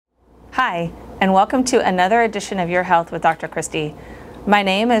Hi, and welcome to another edition of Your Health with Dr. Christy. My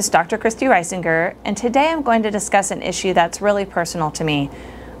name is Dr. Christy Reisinger, and today I'm going to discuss an issue that's really personal to me,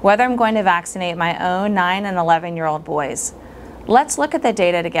 whether I'm going to vaccinate my own 9 and 11-year-old boys. Let's look at the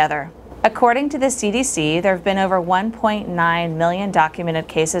data together. According to the CDC, there have been over 1.9 million documented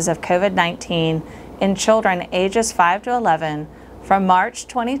cases of COVID-19 in children ages 5 to 11 from March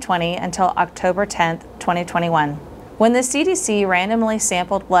 2020 until October 10, 2021. When the CDC randomly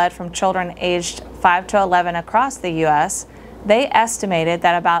sampled blood from children aged 5 to 11 across the U.S., they estimated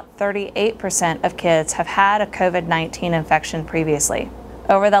that about 38% of kids have had a COVID-19 infection previously.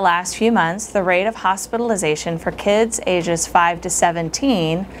 Over the last few months, the rate of hospitalization for kids ages 5 to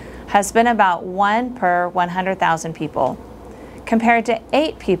 17 has been about 1 per 100,000 people, compared to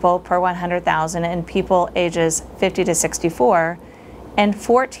 8 people per 100,000 in people ages 50 to 64, and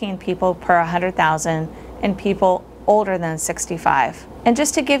 14 people per 100,000 in people older than 65. And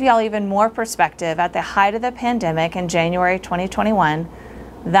just to give y'all even more perspective, at the height of the pandemic in January 2021,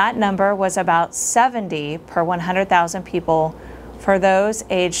 that number was about 70 per 100,000 people for those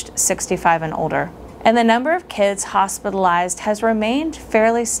aged 65 and older. And the number of kids hospitalized has remained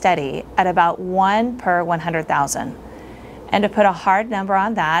fairly steady at about 1 per 100,000. And to put a hard number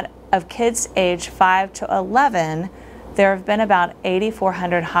on that, of kids aged 5 to 11, there have been about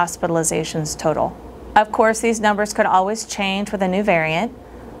 8,400 hospitalizations total. Of course, these numbers could always change with a new variant,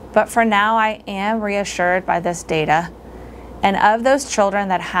 but for now I am reassured by this data. And of those children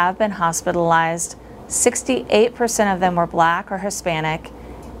that have been hospitalized, 68% of them were Black or Hispanic,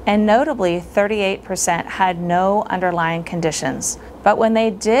 and notably 38% had no underlying conditions. But when they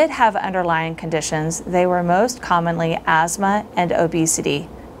did have underlying conditions, they were most commonly asthma and obesity.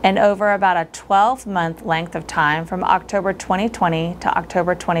 And over about a 12-month length of time from October 2020 to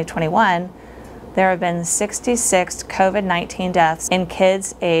October 2021, there have been 66 COVID-19 deaths in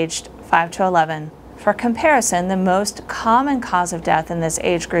kids aged 5 to 11. For comparison, the most common cause of death in this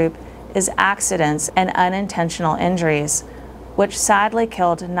age group is accidents and unintentional injuries, which sadly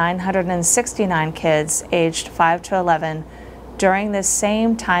killed 969 kids aged 5 to 11 during this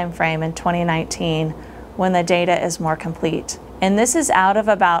same time frame in 2019, when the data is more complete. And this is out of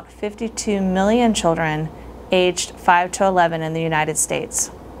about 52 million children aged 5 to 11 in the United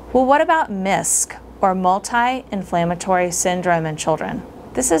States. Well, what about MISC, or multi-inflammatory syndrome in children?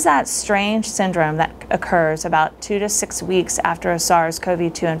 This is that strange syndrome that occurs about 2 to 6 weeks after a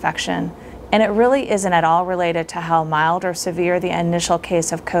SARS-CoV-2 infection. And it really isn't at all related to how mild or severe the initial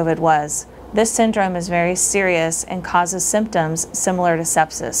case of COVID was. This syndrome is very serious and causes symptoms similar to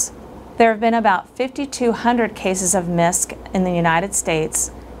sepsis. There have been about 5,200 cases of MISC in the United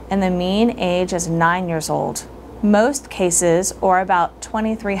States, and the mean age is 9 years old. Most cases, or about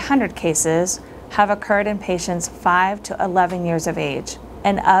 2,300 cases, have occurred in patients 5 to 11 years of age.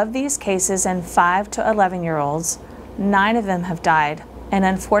 And of these cases in 5 to 11-year-olds, 9 of them have died. And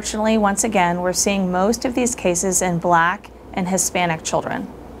unfortunately, once again, we're seeing most of these cases in Black and Hispanic children.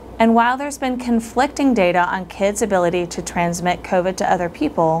 And while there's been conflicting data on kids' ability to transmit COVID to other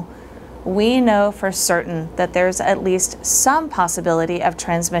people, we know for certain that there's at least some possibility of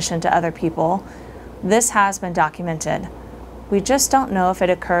transmission to other people. This has been documented. We just don't know if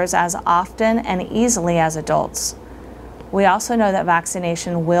it occurs as often and easily as adults. We also know that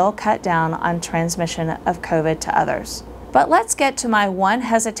vaccination will cut down on transmission of COVID to others. But let's get to my one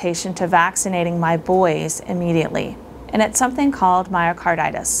hesitation to vaccinating my boys immediately, and it's something called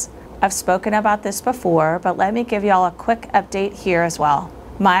myocarditis. I've spoken about this before, but let me give y'all a quick update here as well.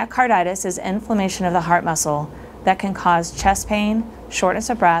 Myocarditis is inflammation of the heart muscle that can cause chest pain, shortness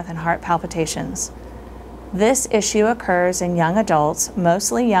of breath, and heart palpitations. This issue occurs in young adults,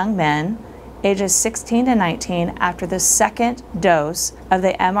 mostly young men, ages 16 to 19 after the second dose of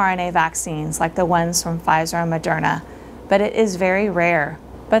the mRNA vaccines like the ones from Pfizer and Moderna, but it is very rare.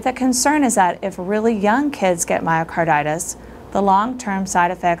 But the concern is that if really young kids get myocarditis, the long-term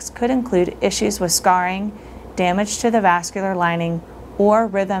side effects could include issues with scarring, damage to the vascular lining, or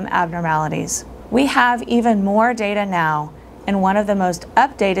rhythm abnormalities. We have even more data now, and one of the most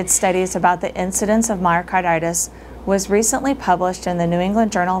updated studies about the incidence of myocarditis was recently published in the New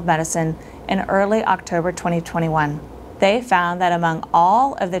England Journal of Medicine in early October 2021. They found that among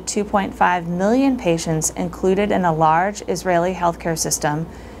all of the 2.5 million patients included in a large Israeli healthcare system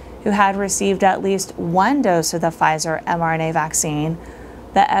who had received at least one dose of the Pfizer mRNA vaccine,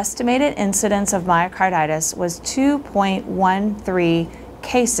 the estimated incidence of myocarditis was 2.13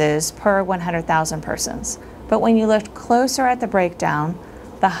 cases per 100,000 persons. But when you looked closer at the breakdown,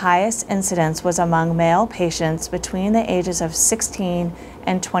 the highest incidence was among male patients between the ages of 16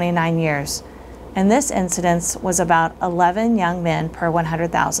 and 29 years. And this incidence was about 11 young men per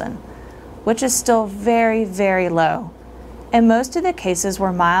 100,000. which is still very, very low. And most of the cases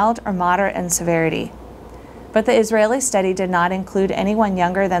were mild or moderate in severity. But the Israeli study did not include anyone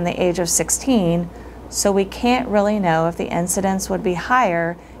younger than the age of 16, so we can't really know if the incidence would be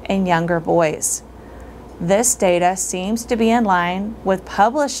higher in younger boys. This data seems to be in line with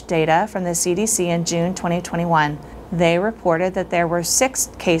published data from the CDC in June 2021. They reported that there were 6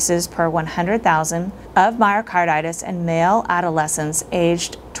 cases per 100,000 of myocarditis in male adolescents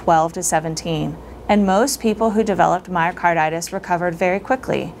aged 12 to 17. And most people who developed myocarditis recovered very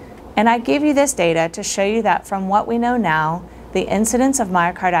quickly. And I give you this data to show you that from what we know now, the incidence of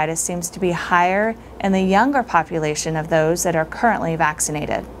myocarditis seems to be higher in the younger population of those that are currently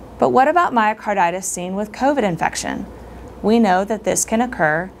vaccinated. But what about myocarditis seen with COVID infection? We know that this can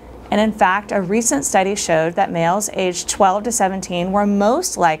occur, and in fact, a recent study showed that males aged 12 to 17 were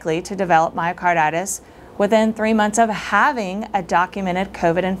most likely to develop myocarditis within 3 months of having a documented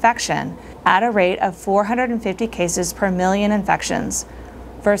COVID infection at a rate of 450 cases per million infections,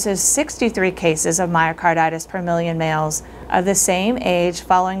 versus 63 cases of myocarditis per million males of the same age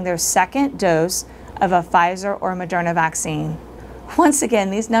following their second dose of a Pfizer or Moderna vaccine. Once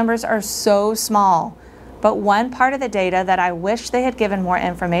again, these numbers are so small, but one part of the data that I wish they had given more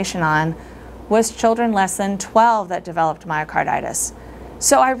information on was children less than 12 that developed myocarditis.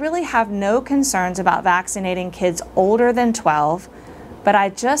 So I really have no concerns about vaccinating kids older than 12, but I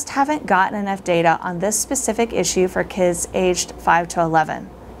just haven't gotten enough data on this specific issue for kids aged 5 to 11.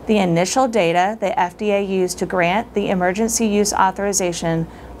 The initial data the FDA used to grant the emergency use authorization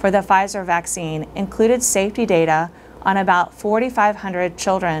for the Pfizer vaccine included safety data on about 4,500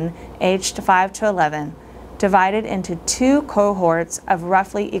 children aged 5 to 11, divided into 2 cohorts of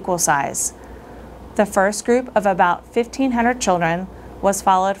roughly equal size. The first group of about 1,500 children was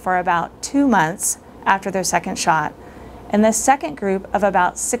followed for about 2 months after their second shot, and the second group of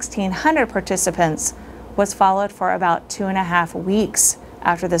about 1,600 participants was followed for about 2.5 weeks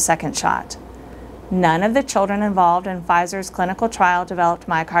after the second shot. None of the children involved in Pfizer's clinical trial developed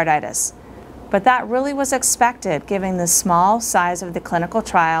myocarditis, but that really was expected given the small size of the clinical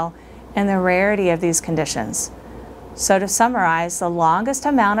trial and the rarity of these conditions. So to summarize, the longest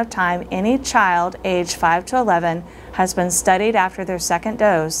amount of time any child aged 5 to 11 has been studied after their second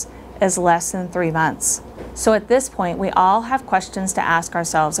dose is less than 3 months. So at this point, we all have questions to ask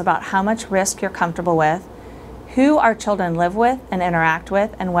ourselves about how much risk you're comfortable with, who our children live with and interact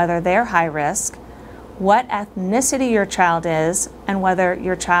with, and whether they're high risk, what ethnicity your child is, and whether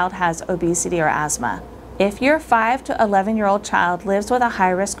your child has obesity or asthma. If your 5 to 11-year-old child lives with a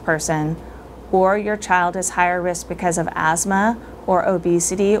high-risk person, or your child is higher risk because of asthma or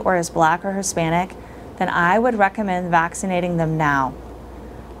obesity or is Black or Hispanic, then I would recommend vaccinating them now.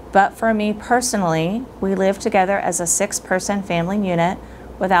 But for me personally, we live together as a 6-person family unit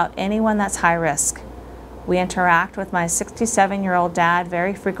without anyone that's high risk. We interact with my 67-year-old dad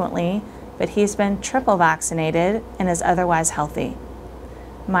very frequently, but he's been triple vaccinated and is otherwise healthy.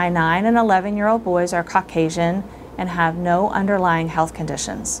 My 9 and 11-year-old boys are Caucasian and have no underlying health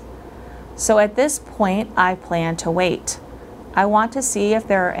conditions. So at this point, I plan to wait. I want to see if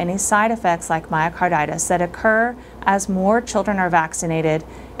there are any side effects like myocarditis that occur as more children are vaccinated,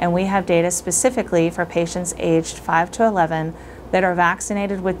 and we have data specifically for patients aged 5 to 11 that are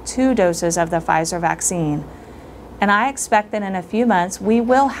vaccinated with 2 doses of the Pfizer vaccine. And I expect that in a few months we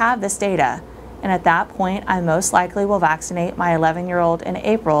will have this data, and at that point I most likely will vaccinate my 11-year-old in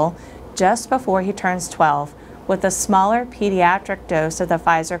April, just before he turns 12, with a smaller pediatric dose of the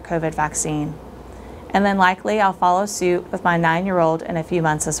Pfizer COVID vaccine. And then likely I'll follow suit with my 9-year-old in a few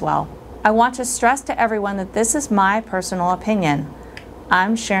months as well. I want to stress to everyone that this is my personal opinion.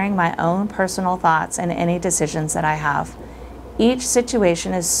 I'm sharing my own personal thoughts in any decisions that I have. Each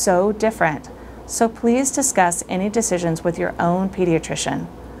situation is so different, so please discuss any decisions with your own pediatrician.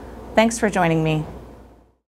 Thanks for joining me.